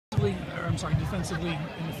defensively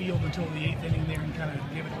in the field until the 8th inning there and kind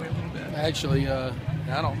of gave it away a little bit? Actually,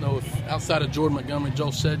 I don't know if outside of Jordan Montgomery,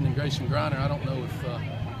 Joel Seddon, and Grayson Griner, I don't know if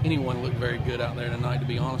anyone looked very good out there tonight, to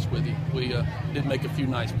be honest with you. We did make a few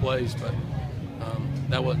nice plays, but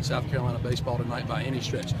that wasn't South Carolina baseball tonight by any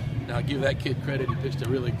stretch. Now, I give that kid credit. He pitched a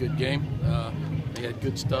really good game. He had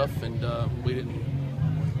good stuff, and we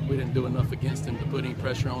didn't do enough against him to put any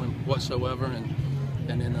pressure on him whatsoever.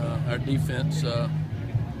 And then our defense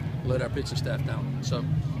let our pitching staff down. So,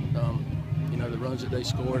 the runs that they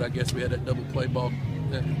scored, I guess we had that double play ball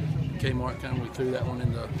that Kmart we threw that one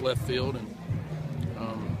in the left field, and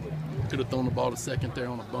could have thrown the ball to second there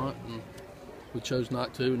on a bunt, and we chose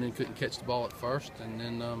not to, and then couldn't catch the ball at first, and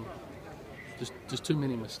then just too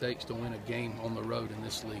many mistakes to win a game on the road in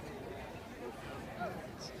this league.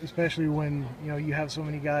 Especially when you have so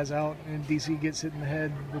many guys out and DC gets hit in the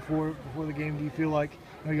head before the game. Do you feel like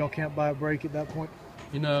y'all can't buy a break at that point?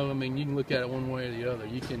 You can look at it one way or the other.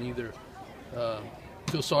 You can either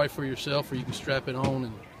feel sorry for yourself, or you can strap it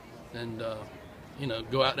on and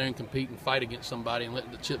go out there and compete and fight against somebody and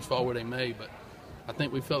let the chips fall where they may. But I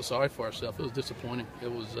think we felt sorry for ourselves. It was disappointing.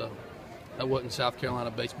 It was that wasn't South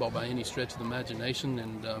Carolina baseball by any stretch of the imagination,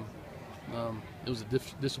 and it was a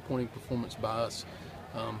disappointing performance by us.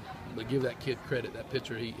 But give that kid credit, that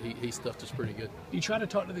pitcher, he stuffed us pretty good. You try to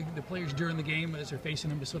talk to the players during the game as they're facing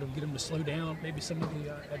them to sort of get them to slow down, maybe some of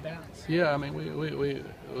the at-bats? Yeah,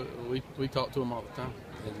 we talk to them all the time,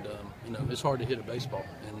 and it's hard to hit a baseball,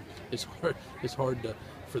 and it's hard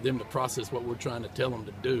for them to process what we're trying to tell them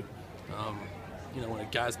to do. When a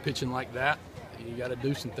guy's pitching like that, you got to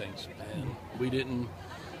do some things, and we didn't.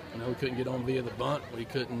 We couldn't get on via the bunt.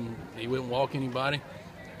 He wouldn't walk anybody,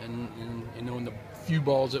 and in the few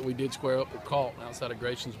balls that we did square up were caught outside of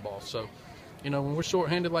Grayson's ball. So, when we're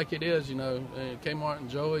shorthanded like it is, Kmart and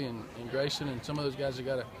Joey and Grayson and some of those guys have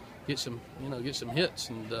got to get some hits,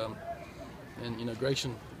 and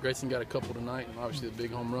Grayson got a couple tonight, and obviously the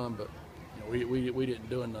big home run, but we didn't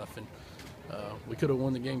do enough, and we could have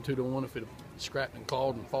won the game 2-1 if it had scrapped and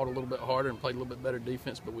clawed and fought a little bit harder and played a little bit better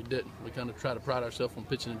defense, but we didn't. We kind of try to pride ourselves on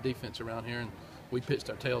pitching and defense around here, and we pitched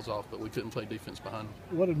our tails off, but we couldn't play defense behind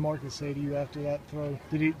him. What did Marcus say to you after that throw?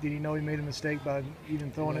 Did he know he made a mistake by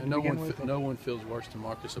even throwing it to begin with? No one feels worse than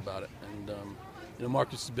Marcus about it. And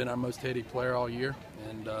Marcus has been our most heady player all year,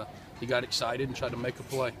 and he got excited and tried to make a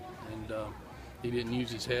play. And he didn't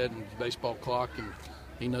use his head and his baseball clock, and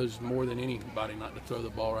he knows more than anybody not to throw the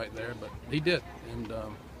ball right there, but he did. And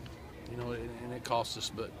and it cost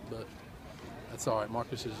us, but that's all right.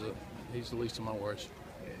 Marcus he's the least of my worries.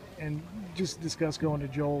 And just discuss going to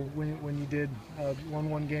Joel when you did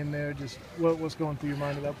 1-1 game there. Just what's going through your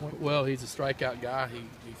mind at that point? Well, he's a strikeout guy.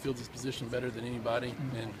 He fields his position better than anybody,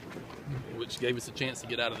 and which gave us a chance to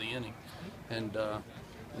get out of the inning. And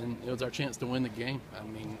it was our chance to win the game.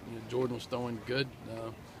 Jordan was throwing good.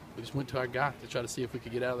 We just went to our guy to try to see if we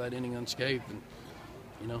could get out of that inning unscathed. And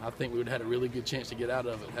I think we would have had a really good chance to get out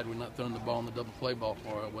of it had we not thrown the ball in the double play ball,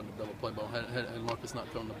 or it wasn't a double play ball. Had Marcus not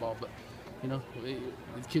thrown the ball, but.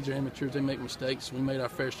 These kids are amateurs. They make mistakes. We made our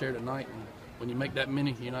fair share tonight, and when you make that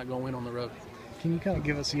many, you're not going to win on the road. Can you kind of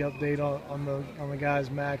give us the update on the guys,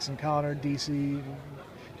 Max and Connor, DC? Do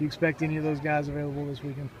you expect any of those guys available this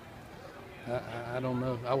weekend? I don't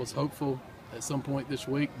know. I was hopeful at some point this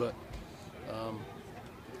week, but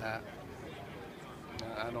I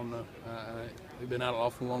don't know. They've been out an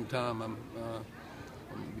awful long time. I'm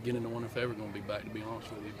beginning to wonder if they're ever going to be back, to be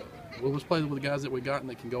honest with you. But we'll just play with the guys that we got, and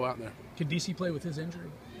they can go out there. Can DC play with his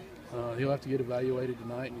injury? He'll have to get evaluated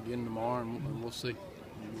tonight and again tomorrow, and we'll see.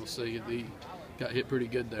 We'll see. He got hit pretty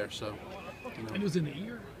good there, so. It was in the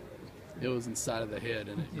ear? It was inside of the head,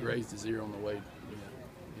 and it grazed his ear on the way.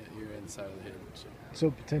 Ear and the side of the head.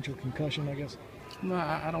 So potential concussion, I guess? No,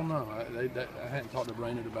 I don't know. I hadn't talked to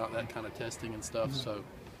Brainerd about that kind of testing and stuff, so,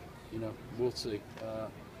 we'll see.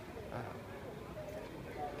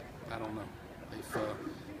 I don't know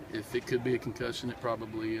if it could be a concussion. It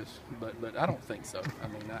probably is, but I don't think so. I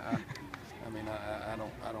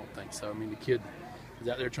don't think so. The kid is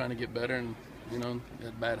out there trying to get better, and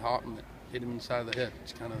had bad hop and it hit him inside of the head.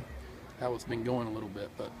 It's kind of how it's been going a little bit.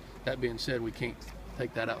 But that being said, we can't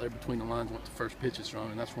take that out there between the lines once the first pitch is thrown,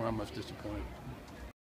 and that's where I'm most disappointed.